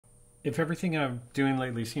If everything I'm doing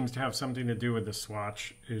lately seems to have something to do with the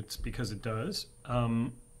Swatch, it's because it does.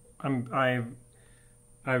 I've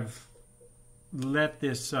let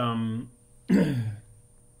this gold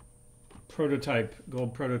prototype,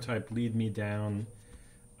 lead me down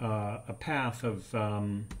a path of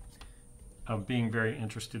being very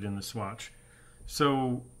interested in the Swatch.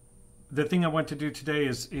 So the thing I want to do today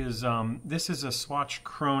is this is a Swatch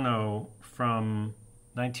Chrono from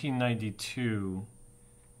 1992.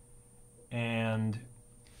 And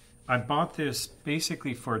I bought this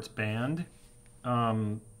basically for its band.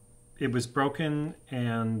 It was broken,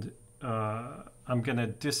 and I'm going to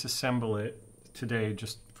disassemble it today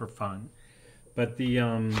just for fun. But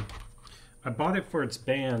I bought it for its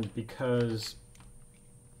band because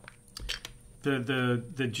the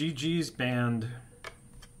GG's band,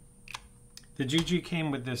 the GG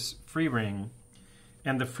came with this free ring,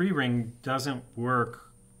 and the free ring doesn't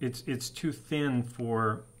work. It's too thin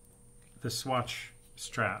for the Swatch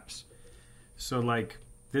straps. So like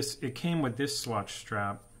this, it came with this Swatch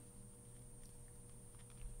strap,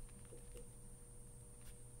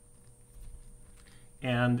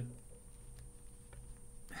 and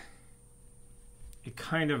it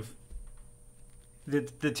kind of, the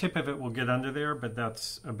tip of it will get under there, but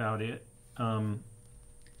that's about it. And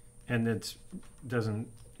it's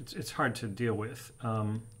hard to deal with.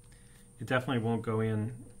 It definitely won't go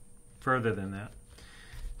in further than that.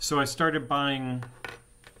 So I started buying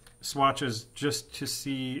swatches just to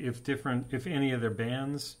see if any of their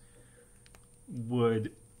bands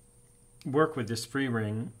would work with this free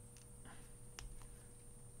ring.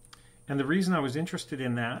 And the reason I was interested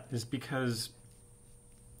in that is because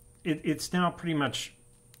it's now pretty much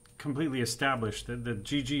completely established that the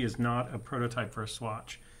GG is not a prototype for a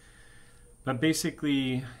Swatch. But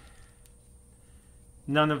basically,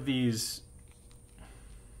 none of the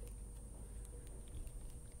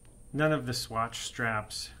Swatch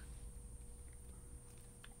straps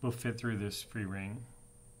will fit through this free ring.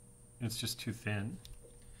 It's just too thin.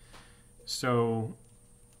 So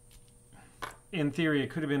in theory, it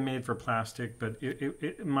could have been made for plastic, but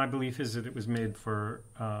my belief is that it was made for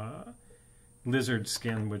lizard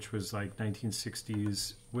skin, which was like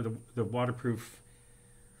 1960s, with the waterproof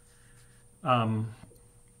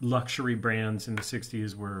luxury brands in the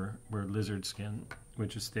 60s were lizard skin,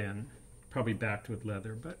 which is thin, probably backed with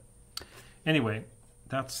leather. But anyway,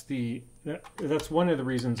 that's one of the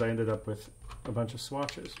reasons I ended up with a bunch of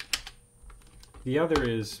swatches. The other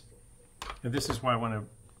is, and this is why I want to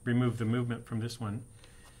remove the movement from this one.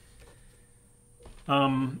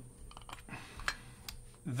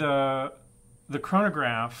 The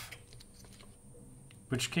chronograph,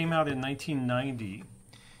 which came out in 1990,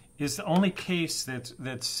 is the only case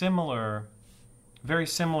that's similar, very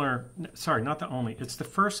similar. Sorry, not the only. It's the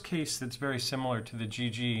first case that's very similar to the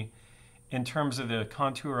GG in terms of the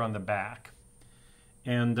contour on the back,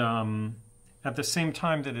 and at the same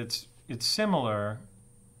time that it's similar,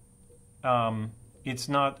 it's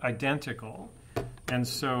not identical. And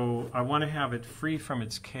so I want to have it free from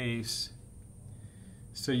its case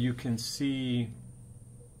so you can see,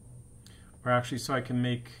 or actually so I can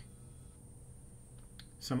make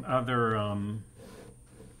some other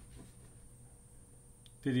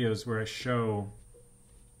videos where I show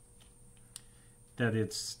that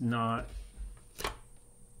it's not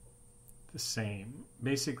the same.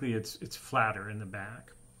 Basically, it's flatter in the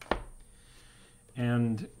back.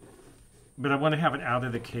 But I want to have it out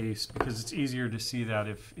of the case because it's easier to see that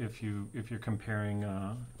if you're comparing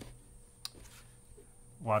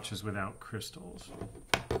watches without crystals.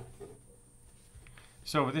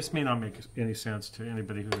 So this may not make any sense to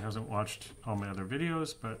anybody who hasn't watched all my other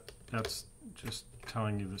videos, but that's just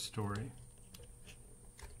telling you the story.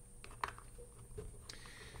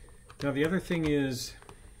 Now the other thing is,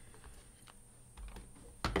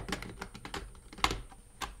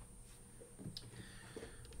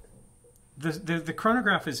 the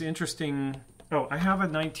chronograph is interesting. Oh, I have a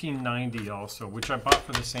 1990 also, which I bought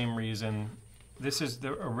for the same reason. This is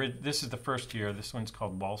the first year. This one's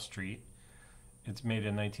called Wall Street. It's made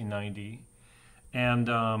in 1990, and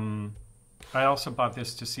I also bought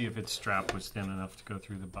this to see if its strap was thin enough to go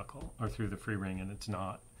through the buckle or through the free ring, and it's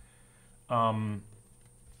not. And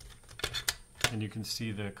you can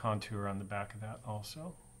see the contour on the back of that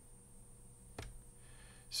also.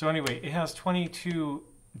 So anyway, it has 22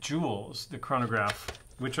 jewels, the chronograph,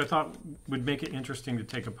 which I thought would make it interesting to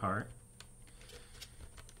take apart.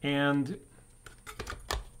 And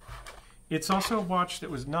it's also a watch that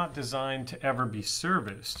was not designed to ever be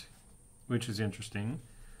serviced, which is interesting.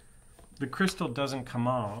 The crystal doesn't come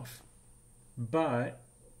off, but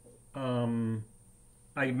I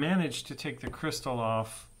managed to take the crystal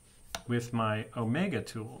off with my Omega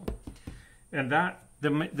tool. And that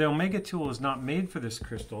the Omega tool is not made for this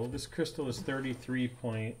crystal. This crystal is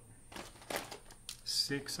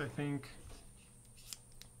 33.6, I think.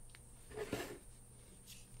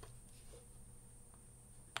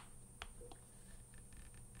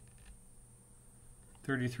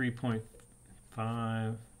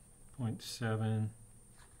 .7.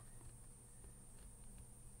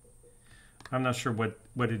 I'm not sure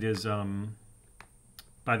what it is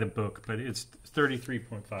by the book, but it's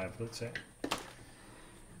 33.5, let's say.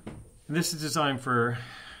 And this is designed for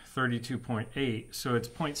 32.8, so it's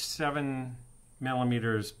 0.7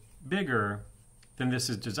 millimeters bigger than this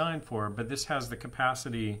is designed for, but this has the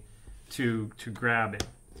capacity to grab it.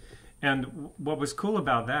 And what was cool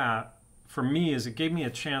about that for me is it gave me a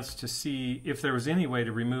chance to see if there was any way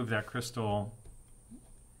to remove that crystal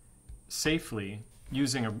safely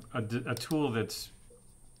using a tool that's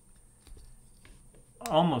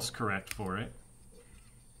almost correct for it.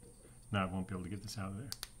 No, I won't be able to get this out of there.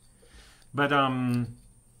 But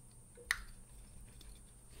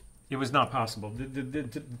it was not possible.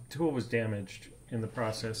 The tool was damaged in the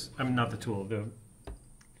process. I mean, not the tool, the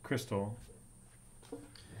crystal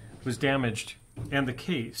was damaged, and the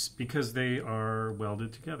case, because they are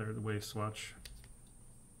welded together the way Swatch.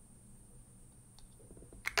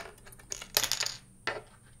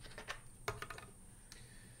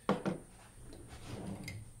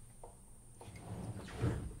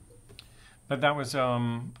 But that was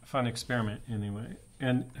a fun experiment anyway.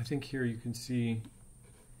 And I think here you can see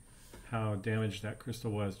how damaged that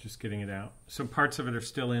crystal was just getting it out. So parts of it are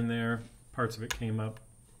still in there, parts of it came up,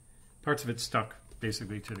 parts of it stuck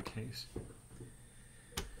basically to the case.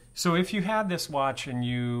 So if you had this watch and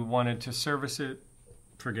you wanted to service it,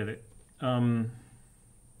 forget it. There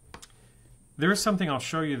is something I'll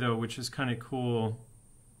show you though, which is kind of cool.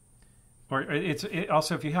 Or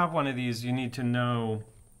also, if you have one of these, you need to know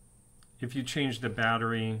if you change the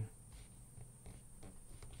battery.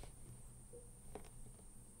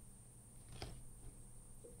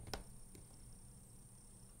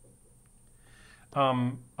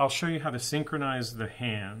 I'll show you how to synchronize the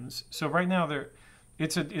hands. So right now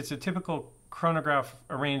it's a typical chronograph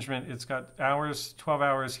arrangement. It's got hours, 12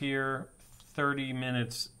 hours here, 30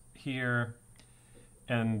 minutes here,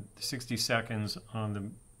 and 60 seconds on the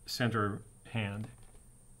center hand.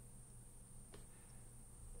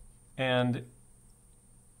 And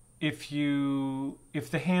if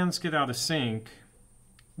the hands get out of sync,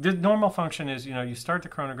 the normal function is, you start the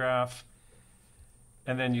chronograph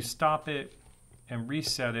and then you stop it and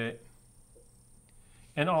reset it,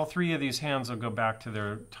 and all three of these hands will go back to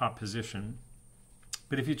their top position.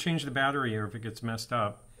 But if you change the battery or if it gets messed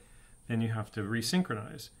up, then you have to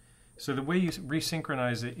resynchronize. So the way you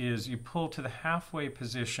resynchronize it is you pull to the halfway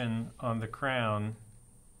position on the crown.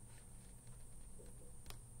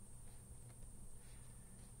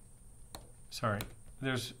 Sorry,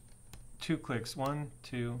 there's 2 clicks, 1,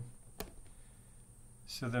 2.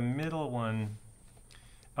 So the middle one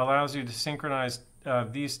allows you to synchronize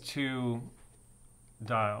these 2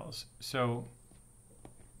 dials. So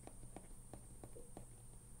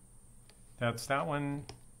that's that one.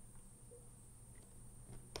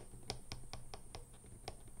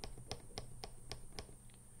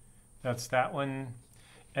 That's that one.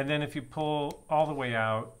 And then if you pull all the way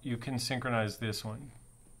out, you can synchronize this one.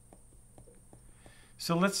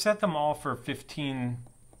 So let's set them all for 15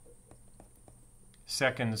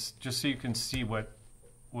 seconds, just so you can see what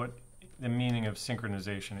the meaning of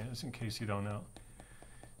synchronization is, in case you don't know.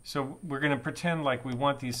 So we're going to pretend like we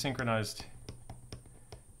want these synchronized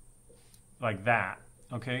like that.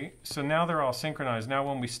 Okay, so now they're all synchronized. Now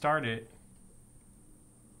when we start it,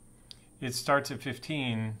 it starts at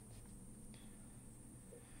 15.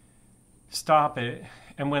 Stop it,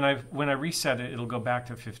 and when I reset it, it'll go back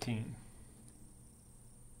to 15.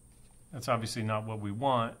 That's obviously not what we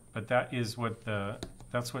want, but that's what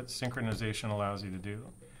synchronization allows you to do.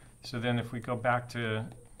 So then if we go back to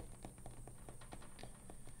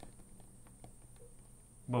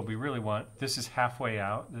what we really want, this is halfway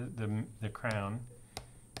out, the crown.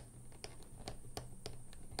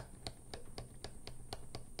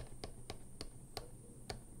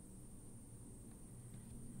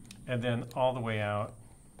 And then all the way out.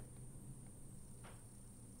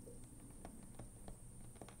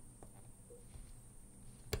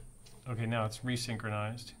 Okay, now it's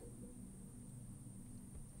resynchronized.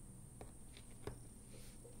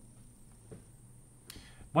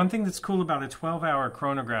 One thing that's cool about a 12-hour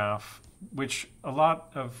chronograph, which a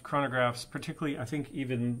lot of chronographs, particularly I think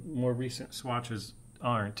even more recent swatches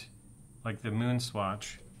aren't, like the Moon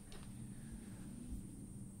swatch.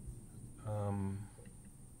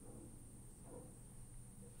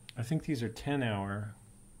 I think these are 10-hour.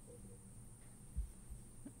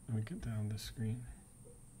 Let me get down the screen.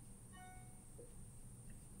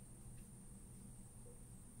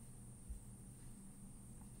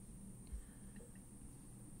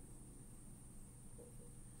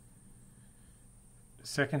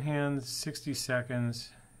 Second hand, 60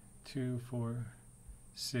 seconds, 2, 4,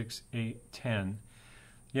 6, 8, 10.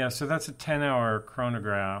 Yeah, so that's a 10-hour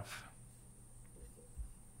chronograph.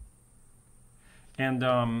 And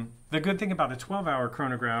the good thing about a 12-hour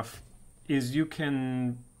chronograph is you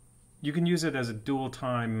can use it as a dual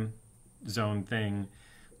time zone thing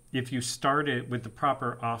if you start it with the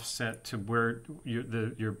proper offset to where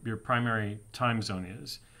your primary time zone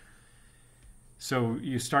is. So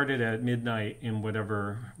you start it at midnight in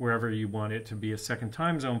wherever you want it to be a second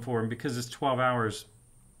time zone for, and because it's 12 hours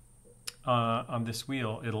on this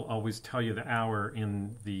wheel, it'll always tell you the hour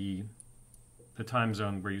in the time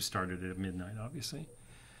zone where you started it at midnight, obviously.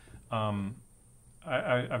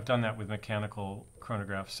 I've done that with mechanical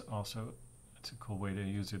chronographs also. It's a cool way to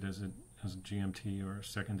use it as a GMT or a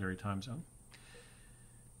secondary time zone.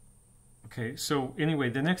 Okay, so anyway,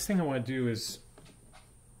 the next thing I want to do is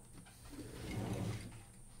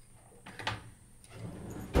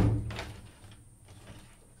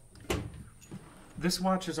this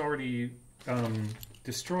watch is already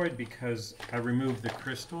destroyed because I removed the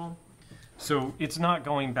crystal. So it's not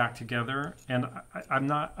going back together, and I'm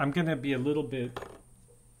going to be a little bit.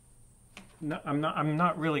 I'm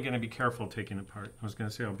not really going to be careful taking it apart. I was going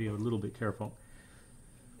to say I'll be a little bit careful.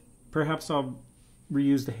 Perhaps I'll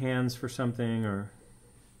reuse the hands for something, or.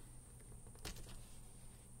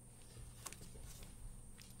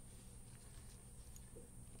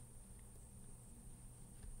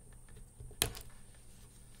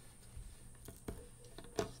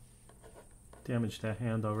 Damaged that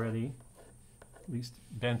hand already. At least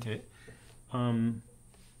bent it.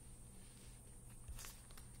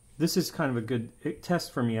 This is kind of a good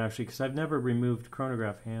test for me, actually, because I've never removed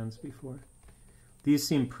chronograph hands before. These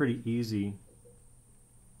seem pretty easy.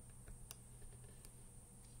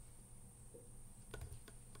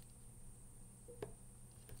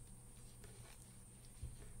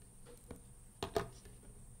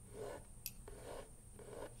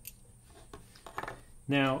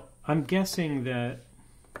 Now, I'm guessing that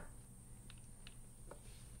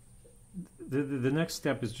the next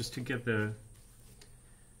step is just to get the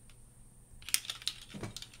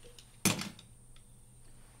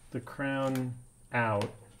crown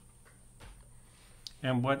out.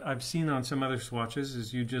 And what I've seen on some other swatches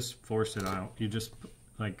is you just force it out. You just,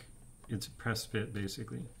 like, it's a press fit,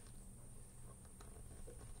 basically.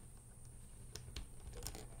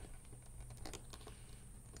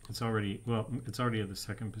 It's already, well, it's already at the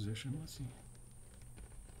second position. Let's see.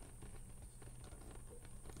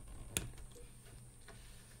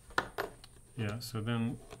 Yeah, so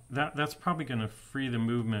then that's probably going to free the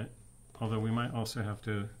movement, although we might also have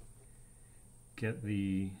to get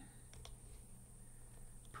the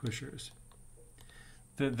pushers.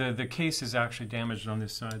 The case is actually damaged on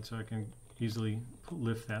this side, so I can easily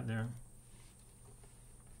lift that there.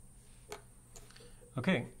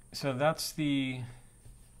 Okay, so that's the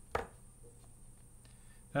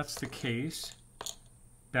case.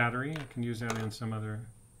 Battery, I can use that in some other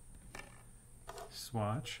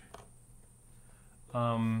swatch.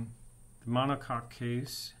 The monocoque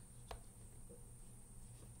case.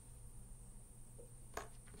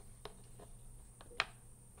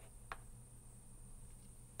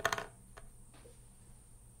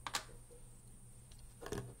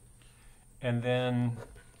 And then,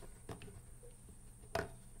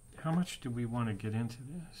 how much do we want to get into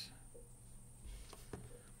this?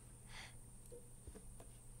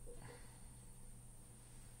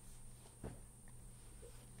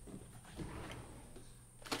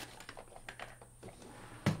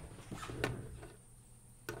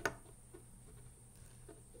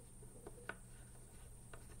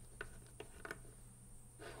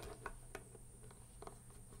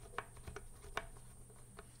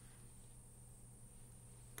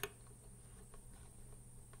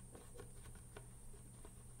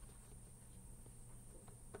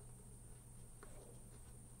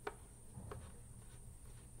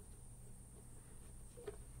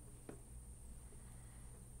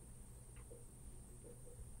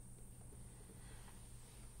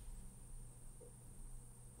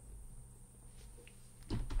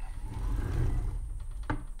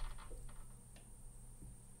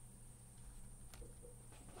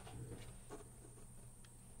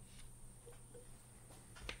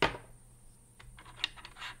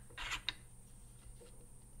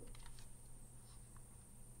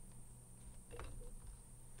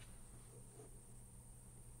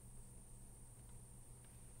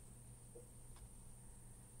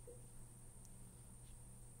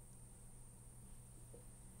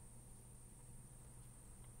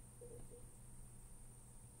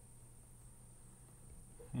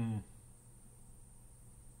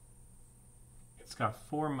 It's got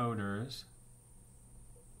 4 motors,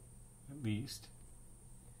 at least.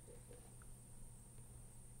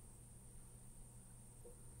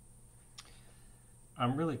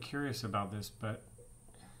 I'm really curious about this, but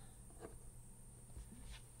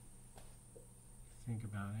think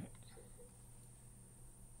about it.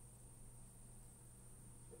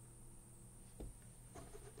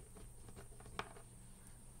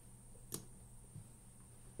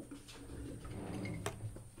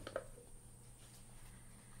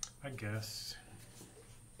 I guess.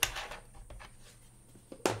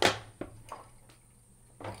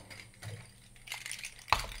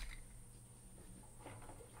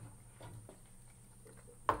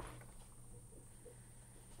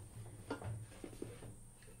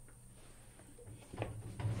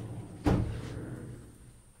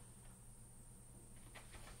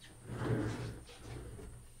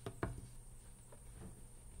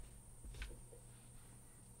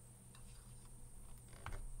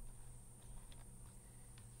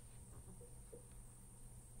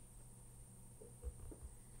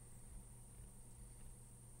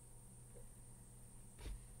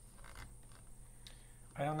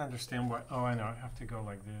 I don't understand why. Oh, I know. I have to go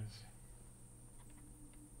like this.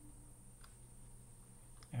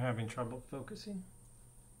 You're having trouble focusing?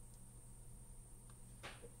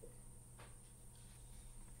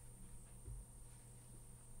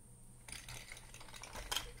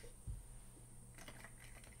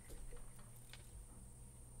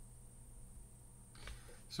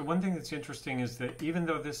 So one thing that's interesting is that even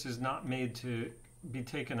though this is not made to be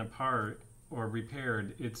taken apart or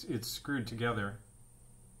repaired, it's screwed together.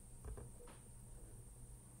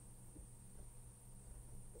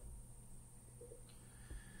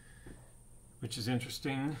 Which is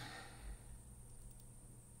interesting.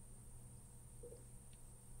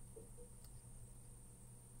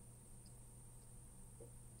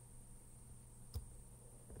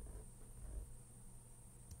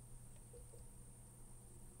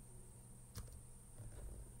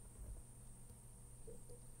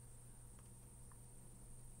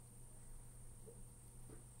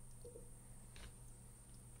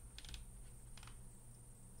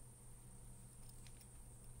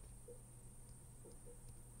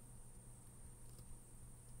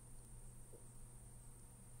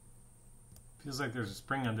 Feels like there's a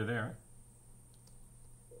spring under there.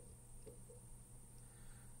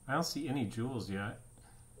 I don't see any jewels yet.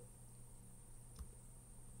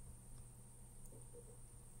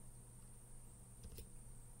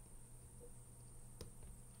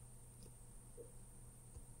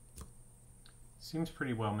 Seems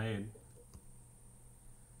pretty well made.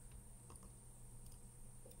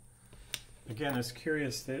 Again, it's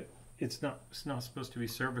curious that it's not supposed to be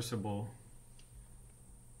serviceable.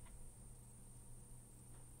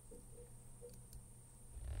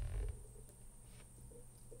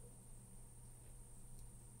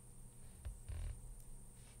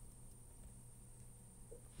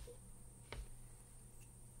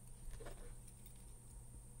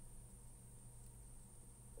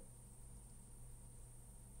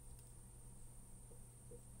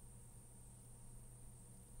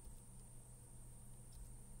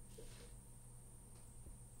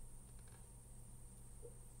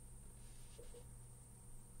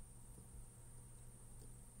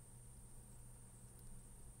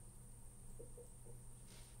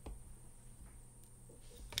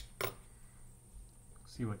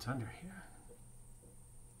 See what's under here.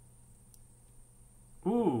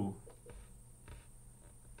 Ooh.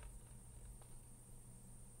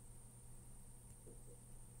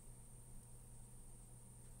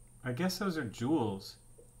 I guess those are jewels.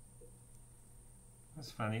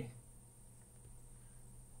 That's funny.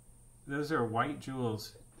 Those are white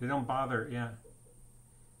jewels. They don't bother, yeah.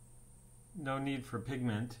 No need for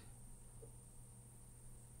pigment.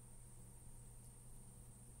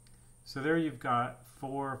 So there you've got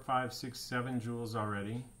 4, 5, 6, 7 jewels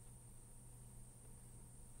already.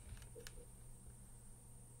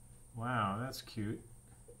 Wow, that's cute.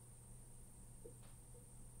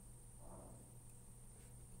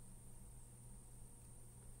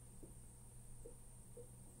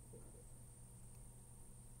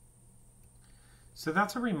 So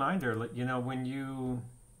that's a reminder, you know, when you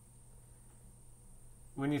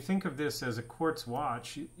think of this as a quartz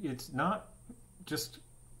watch, it's not just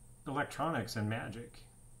electronics and magic.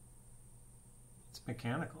 It's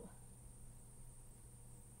mechanical.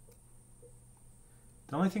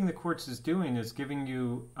 The only thing the quartz is doing is giving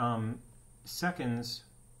you seconds.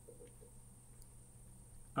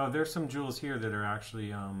 Oh, there's some jewels here that are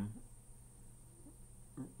actually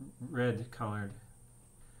red colored.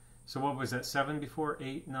 So what was that? 7 before?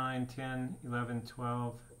 8, 9, 10, 11,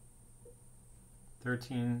 12,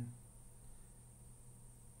 13.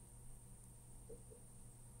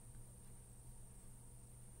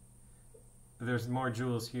 There's more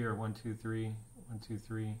jewels here. 1, 2, 3. 1, 2,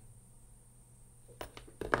 3.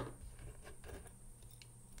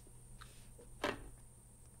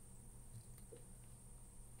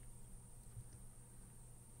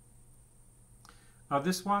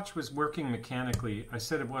 This watch was working mechanically. I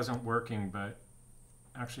said it wasn't working, but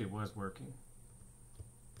actually it was working.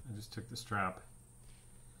 I just took the strap.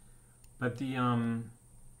 But the and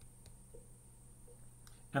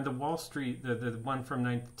the Wall Street, the one from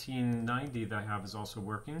 1990 that I have is also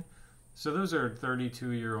working. So those are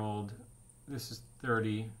 32-year-old. This is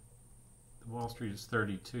 30. The Wall Street is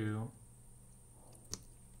 32.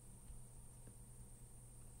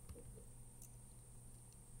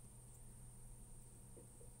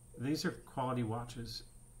 These are quality watches.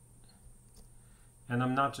 And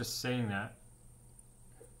I'm not just saying that.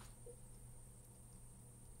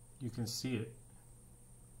 You can see it.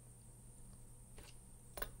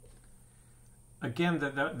 Again,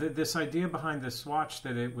 this idea behind this watch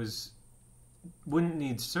that it wouldn't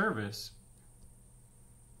need service,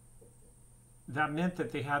 that meant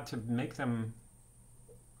that they had to make them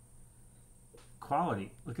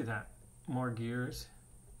quality. Look at that. More gears.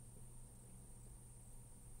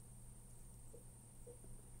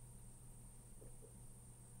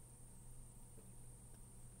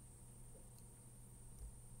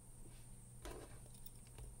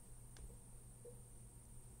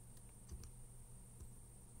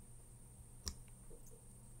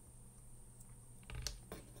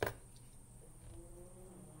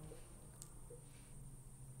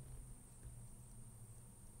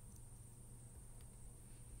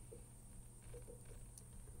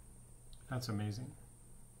 That's amazing.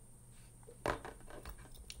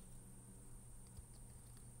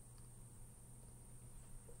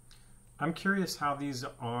 I'm curious how these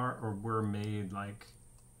are or were made, like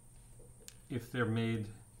if they're made,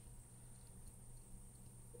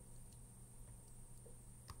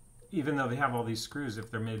 even though they have all these screws, if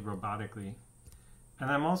they're made robotically. And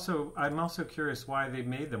I'm also curious why they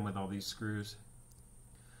made them with all these screws.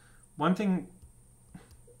 One thing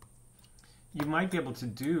you might be able to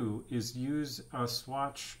do is use a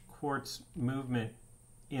Swatch quartz movement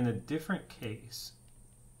in a different case.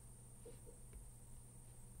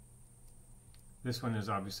 This one is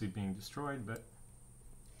obviously being destroyed, but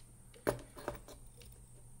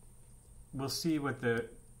we'll see what the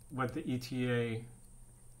ETA.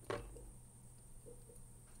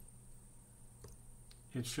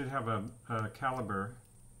 It should have a caliber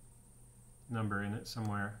number in it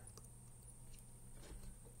somewhere.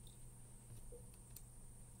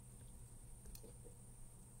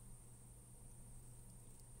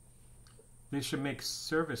 They should make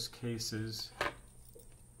service cases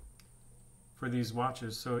for these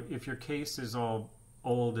watches. So if your case is all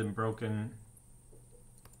old and broken,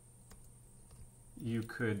 you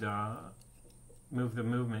could move the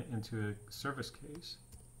movement into a service case.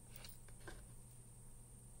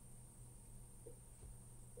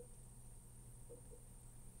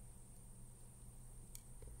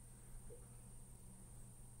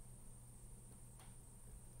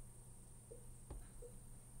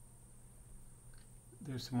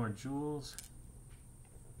 There's some more jewels.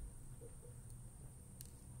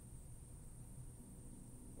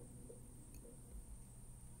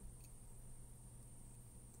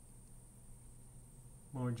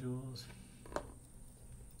 More jewels.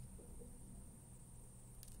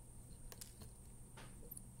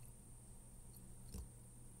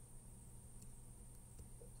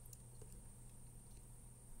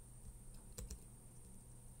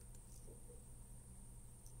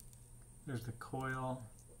 There's the coil.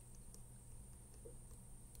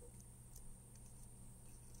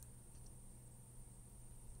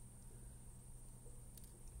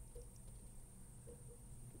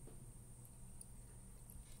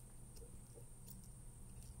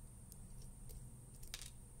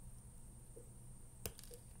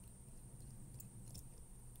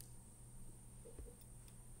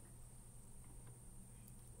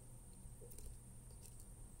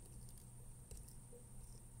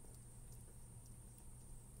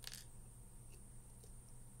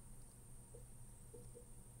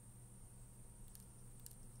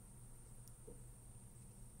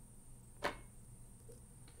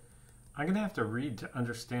 I'm going to have to read to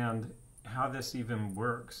understand how this even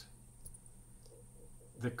works.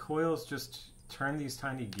 The coils just turn these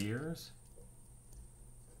tiny gears.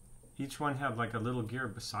 Each one had like a little gear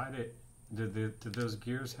beside it. Did those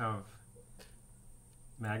gears have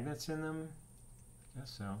magnets in them? I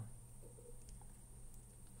guess so.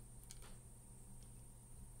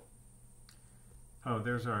 Oh,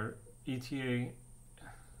 there's our ETA.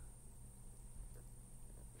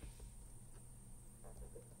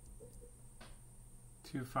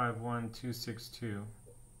 $251,262.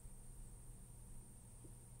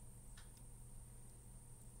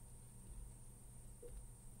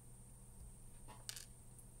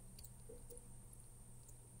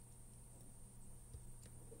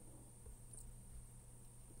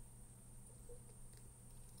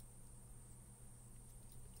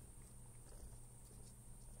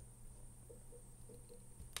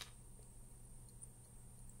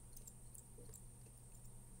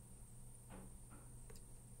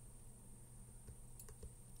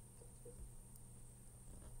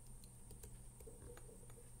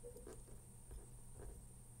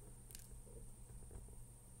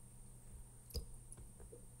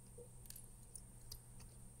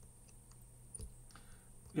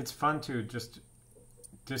 It's fun to just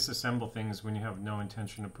disassemble things when you have no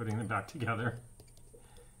intention of putting them back together.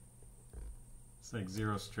 It's like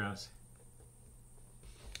zero stress.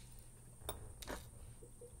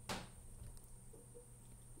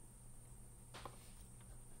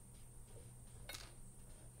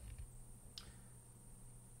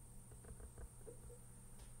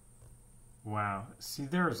 Wow. See,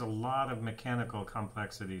 there is a lot of mechanical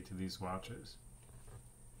complexity to these watches.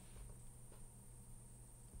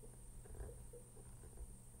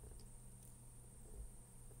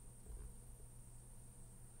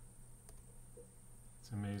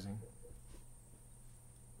 It's amazing.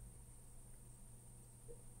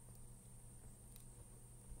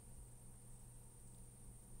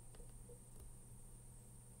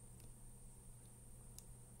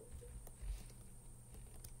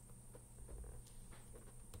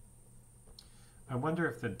 I wonder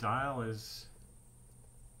if the dial is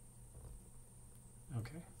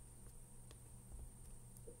okay.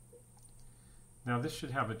 Now this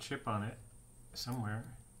should have a chip on it somewhere.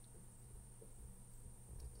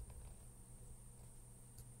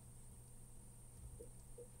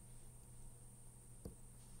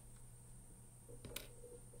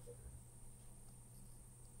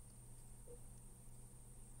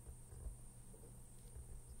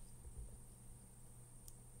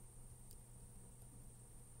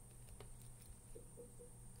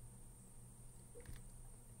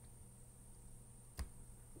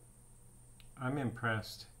 I'm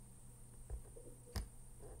impressed.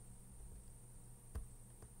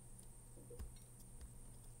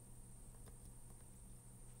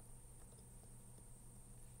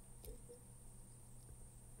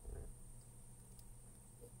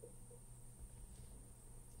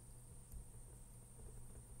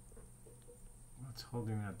 What's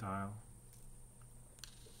holding that dial?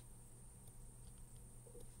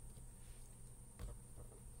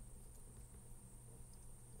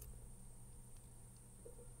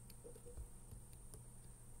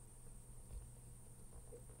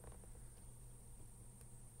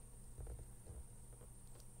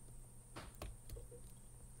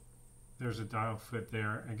 There's a dial foot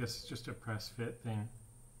there. I guess it's just a press fit thing.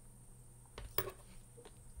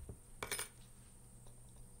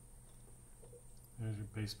 There's your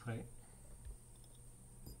base plate.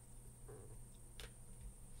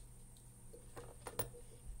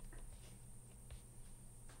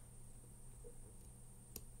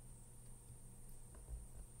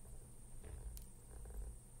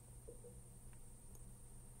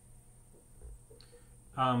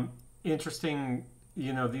 Interesting.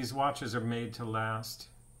 You know, these watches are made to last.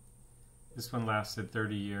 This one lasted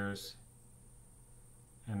 30 years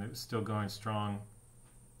and it was still going strong.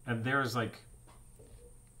 And there's like,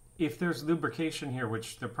 if there's lubrication here,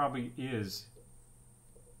 which there probably is,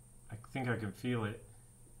 I think I can feel it.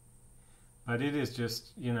 But it is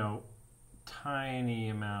just, you know, tiny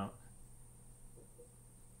amount.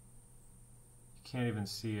 You can't even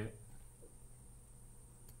see it.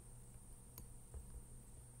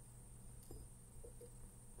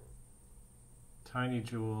 Tiny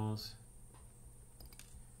jewels,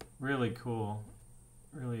 really cool,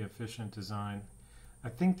 really efficient design. I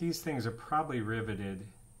think these things are probably riveted.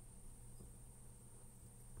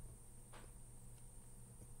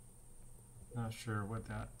 Not sure what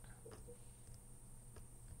that.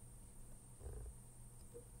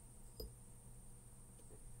 Could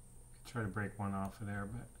try to break one off of there,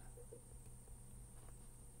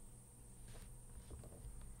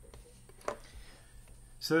 but.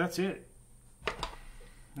 So that's it.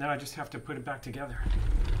 Now I just have to put it back together.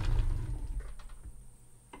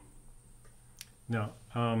 No.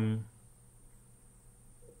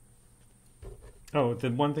 Oh, the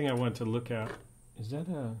one thing I want to look at, is that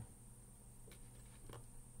a...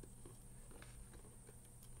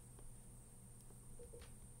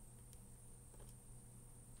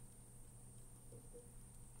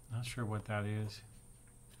 Not sure what that is.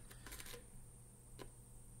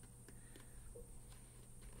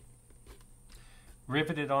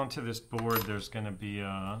 Riveted onto this board, there's going to be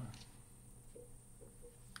a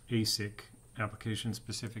ASIC, application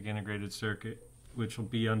specific integrated circuit, which will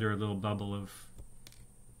be under a little bubble of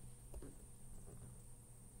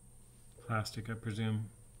plastic, I presume.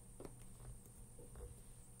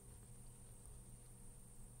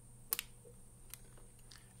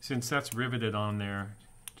 Since that's riveted on there,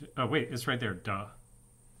 oh wait, it's right there, duh.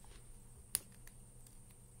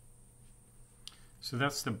 So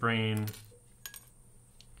that's the brain.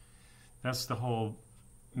 That's the whole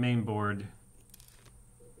main board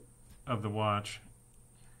of the watch.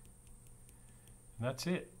 And that's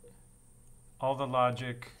it. All the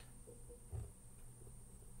logic.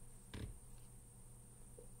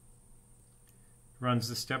 Runs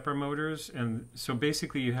the stepper motors, and so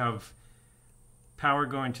basically you have power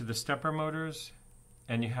going to the stepper motors,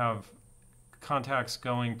 and you have contacts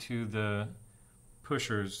going to the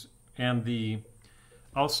pushers, and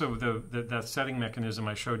also that setting mechanism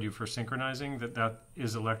I showed you for synchronizing, that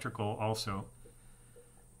is electrical also.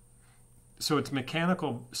 So it's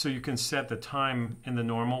mechanical, so you can set the time in the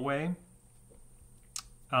normal way,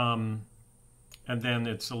 and then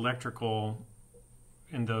it's electrical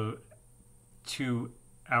in the two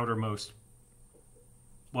outermost.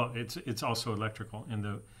 Well, it's also electrical in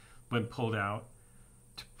the when pulled out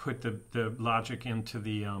to put the logic into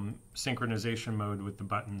the synchronization mode with the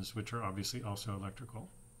buttons, which are obviously also electrical.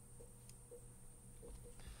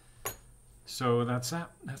 So that's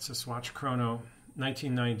that. That's a Swatch Chrono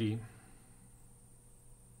 1990.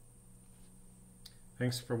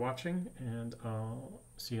 Thanks for watching, and I'll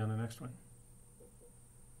see you on the next one.